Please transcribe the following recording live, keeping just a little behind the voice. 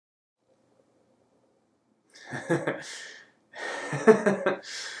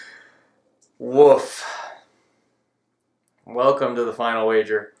Woof. Welcome to the Final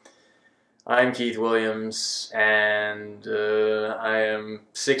Wager. I'm Keith Williams, and I am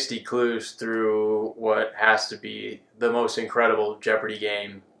 60 clues through what has to be the most incredible Jeopardy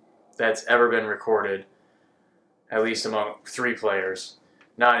game that's ever been recorded, at least among 3 players.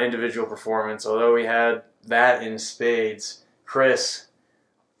 Not individual performance, although we had that in spades. Chris,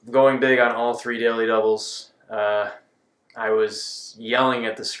 going big on all 3 daily doubles. I was yelling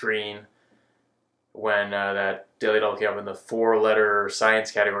at the screen when that daily double came up in the 4-letter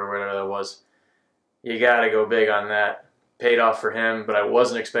science category, whatever that was. You gotta go big on that. Paid off for him, but I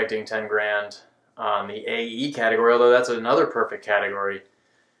wasn't expecting 10 grand on the AE category, although that's another perfect category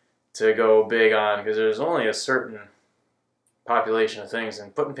to go big on, because there's only a certain population of things,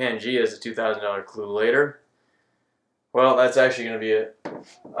 and putting Pangea as a $2,000 clue later, well, that's actually going to be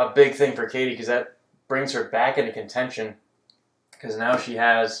a big thing for Katie, because that brings her back into contention, because now she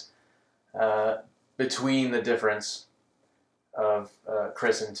has, between the difference of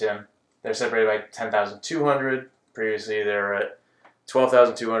Chris and Tim, they're separated by 10,200. Previously, they were at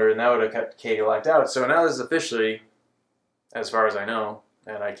 12,200, and that would have kept Katie locked out. So now this is officially, as far as I know,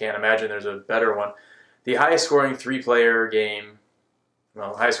 and I can't imagine there's a better one, the highest scoring 3-player game,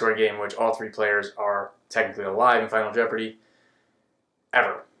 well, highest scoring game in which all 3 players are technically alive in Final Jeopardy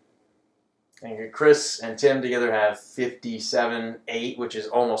ever. And Chris and Tim together have 57.8, which is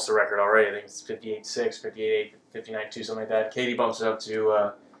almost the record already. I think it's 58.6, 58.8, 59.2, something like that. Katie bumps it up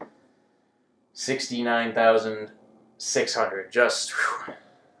to 69,600. Just, whew,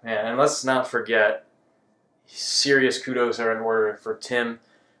 man. And let's not forget, serious kudos are in order for Tim.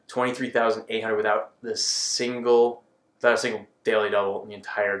 23,800 without a single daily double in the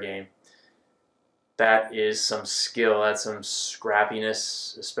entire game. That is some skill. That's some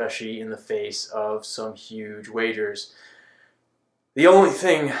scrappiness, especially in the face of some huge wagers. The only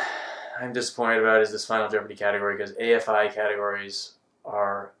thing I'm disappointed about is this Final Jeopardy category, because AFI categories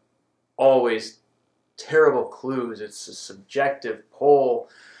are always terrible clues. It's a subjective poll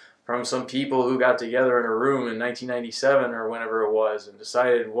from some people who got together in a room in 1997 or whenever it was and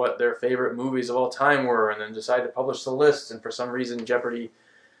decided what their favorite movies of all time were, and then decided to publish the list. And for some reason, Jeopardy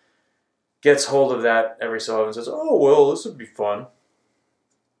gets hold of that every so often and says, oh, well, this would be fun.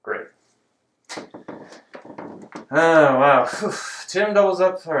 Great. Oh, wow. Tim doubles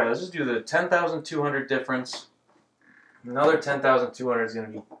up. All right, let's just do the 10,200 difference. Another 10,200 is going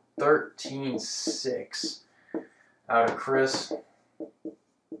to be 13.6 out of Chris.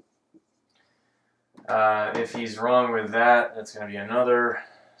 If he's wrong with that, that's going to be another.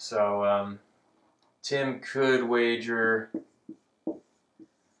 So Tim could wager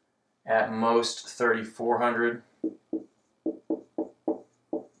at most 3,400.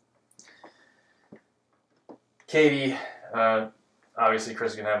 Katie, obviously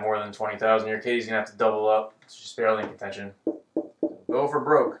Chris is going to have more than 20,000 here. Katie's going to have to double up. She's barely in contention. Go for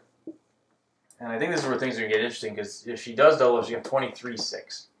broke. And I think this is where things are going to get interesting, because if she does double, she got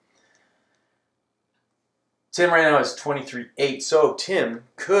 23.6. Tim right now is 23.8, so Tim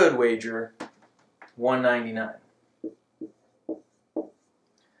could wager 199.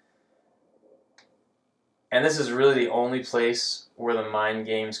 And this is really the only place where the mind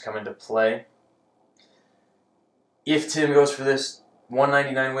games come into play. If Tim goes for this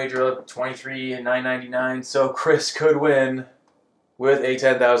 199 wager up 23,999, so Chris could win with a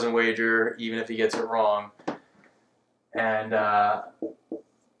 10,000 wager, even if he gets it wrong. And I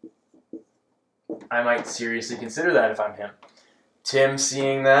might seriously consider that if I'm him. Tim,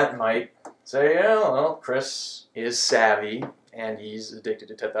 seeing that, might say, yeah, well, Chris is savvy, and he's addicted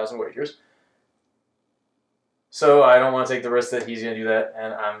to 10,000 wagers. So I don't want to take the risk that he's going to do that,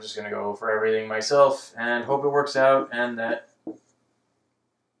 and I'm just going to go for everything myself and hope it works out, and that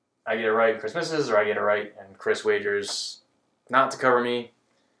I get it right and Chris misses, or I get it right and Chris wagers not to cover me,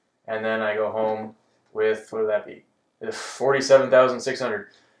 and then I go home with, what would that be? 47,600.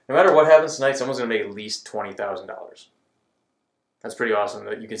 No matter what happens tonight, someone's going to make at least $20,000. That's pretty awesome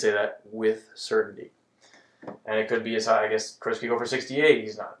that you can say that with certainty. And it could be as high, I guess Chris could go for 68.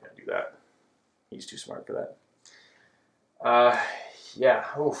 He's not going to do that. He's too smart for that. Yeah,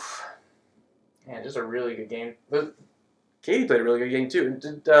 oof. Man, just a really good game. But Katie played a really good game too.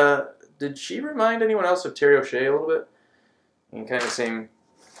 Did she remind anyone else of Terry O'Shea a little bit? And kind of the same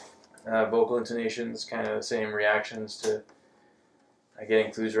vocal intonations, kind of the same reactions to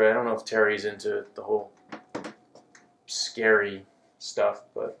getting clues right. I don't know if Terry's into the whole scary stuff,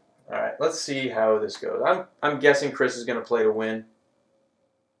 but all right, let's see how this goes. I'm guessing Chris is going to play to win.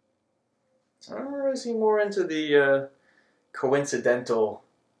 Or is he more into the coincidental,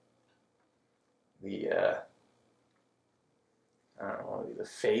 the I don't know, the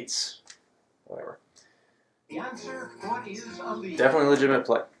Fates, whatever. The answer, what is a lead? Definitely legitimate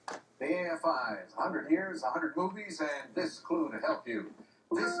play. The AFI's 100 Years, 100 Movies, and this clue to help you.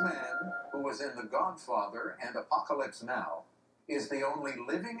 This man, who was in The Godfather and Apocalypse Now, is the only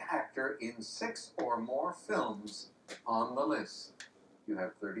living actor in 6 or more films on the list. You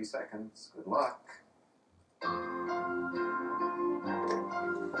have 30 seconds. Good luck.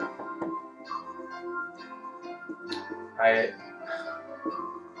 I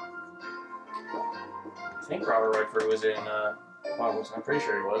think Robert Redford was in Apocalypse. I'm pretty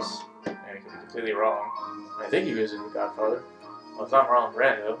sure he was. I could be completely wrong. I think he was in The Godfather. Well, it's not Marlon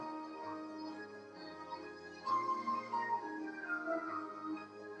Brando.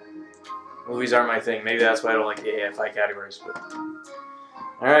 Movies aren't my thing. Maybe that's why I don't like the AFI categories. But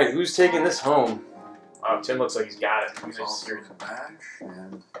all right, who's taking this home? Oh, Tim looks like he's got it. He's also MASH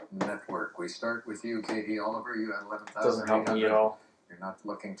and Network. We start with you, Katie Oliver. You had 11,000. Doesn't help me at all. You're not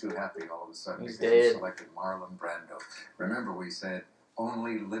looking too happy all of a sudden He's because dead. you selected Marlon Brando. Remember, we said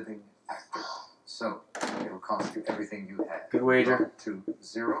only living actor. So it'll cost you everything you had. Good wager.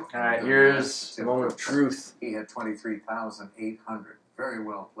 2-0. All right, here's the moment of truth. He had 23,800. Very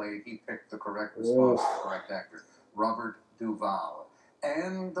well played. He picked the correct response, the correct actor, Robert Duvall.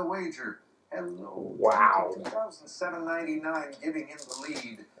 And the wager. Hello. Wow. 2,799, giving him the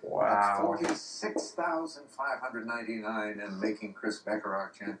lead. Wow. At 46,599 and making Chris Becker our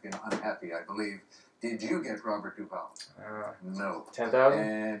champion unhappy, I believe. Did you get Robert Duvall? No. 10,000?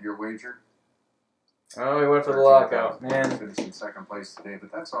 And your wager? Oh, he went for the lockout, man. Finished in second place today,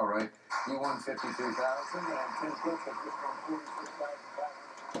 but that's all right. You won 52,000 and Tim Kutz has just won 46,599.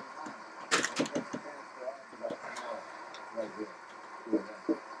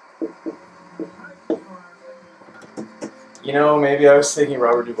 You know, maybe I was thinking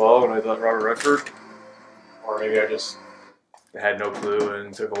Robert Duvall when I thought Robert Redford. Or maybe I just had no clue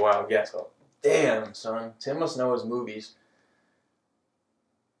and took a wild guess. Oh, damn, son. Tim must know his movies.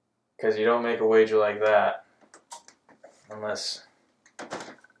 Because you don't make a wager like that. Unless...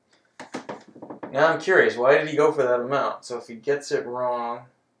 Now I'm curious, why did he go for that amount? So if he gets it wrong,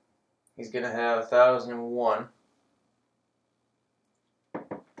 he's going to have 1,001.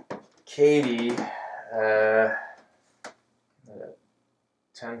 Katie, 10,4.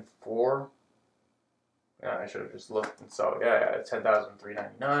 Yeah, I should have just looked and saw. Yeah,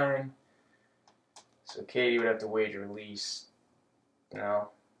 10,399. So Katie would have to wager at least.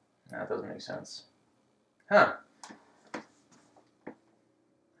 No, that doesn't make sense. Huh. I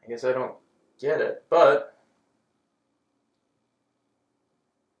guess I don't get it, but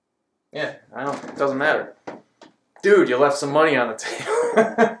yeah, I don't. It doesn't matter. Dude, you left some money on the table.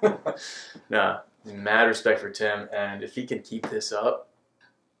 Nah, mad respect for Tim, and if he can keep this up,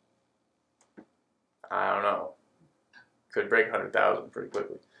 I don't know. Could break 100,000 pretty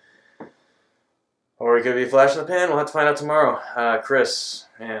quickly. Or it could be a flash in the pan. We'll have to find out tomorrow. Chris,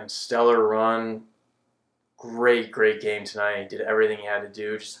 man, stellar run. Great, great game tonight. Did everything he had to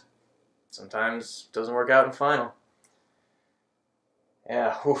do. Just sometimes doesn't work out in final.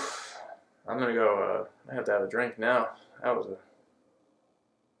 Yeah, oof. I'm going to go, I have to have a drink now. That was a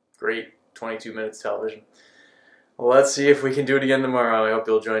great 22 minutes television. Let's see if we can do it again tomorrow. I hope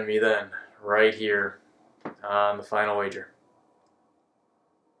you'll join me then, right here on the Final Wager.